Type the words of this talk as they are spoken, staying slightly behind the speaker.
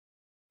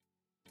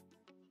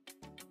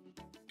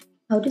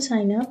how to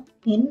sign up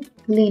in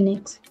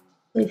Linux.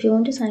 So if you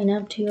want to sign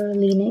up to your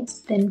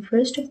Linux, then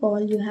first of all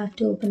you have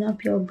to open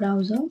up your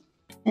browser,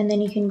 and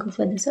then you can go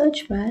for the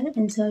search bar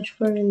and search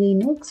for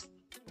Linux.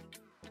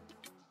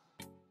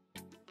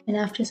 And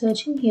after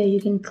searching here,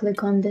 you can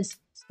click on this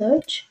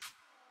search,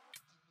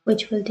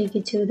 which will take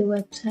you to the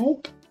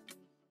website.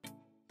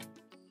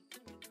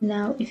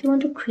 Now if you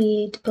want to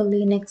create a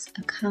Linux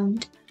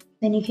account,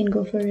 then you can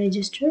go for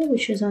register,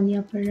 which is on the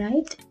upper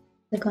right.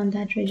 Click on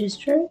that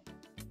register.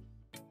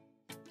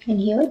 And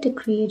here, to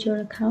create your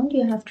account,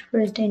 you have to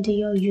first enter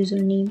your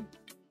username,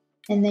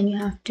 and then you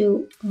have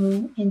to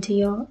enter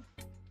your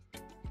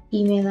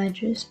email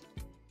address.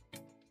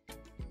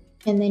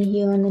 And then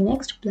here on the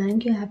next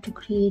blank, you have to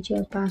create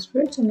your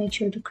password. So make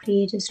sure to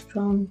create a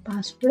strong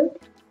password.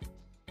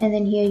 And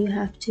then here you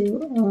have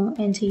to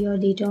enter your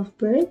date of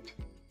birth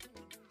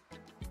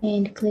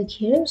and click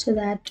here so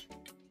that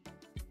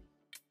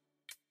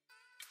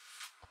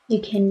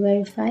you can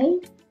verify.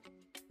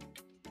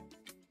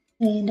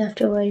 And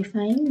after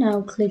verifying,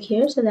 now click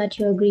here so that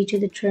you agree to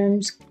the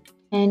terms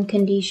and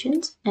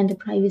conditions and the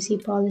privacy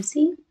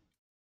policy.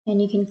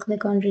 And you can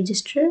click on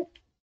register.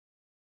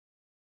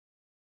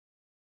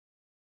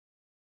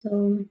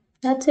 So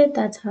that's it.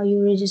 That's how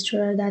you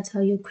register. That's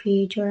how you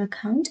create your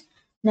account.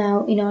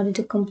 Now, in order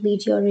to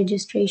complete your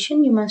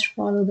registration, you must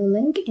follow the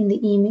link in the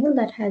email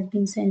that has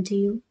been sent to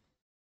you.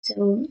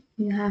 So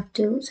you have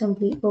to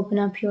simply open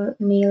up your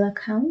mail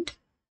account.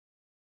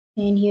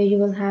 And here you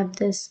will have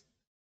this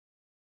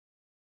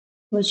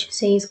which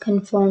says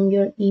confirm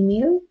your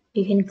email.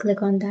 You can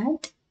click on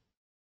that.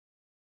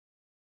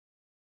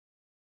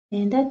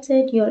 And that's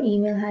it. Your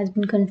email has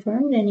been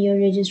confirmed and your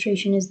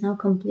registration is now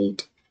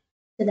complete.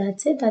 So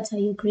that's it. That's how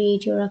you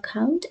create your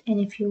account. And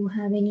if you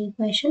have any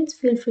questions,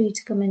 feel free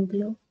to comment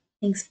below.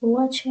 Thanks for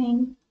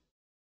watching.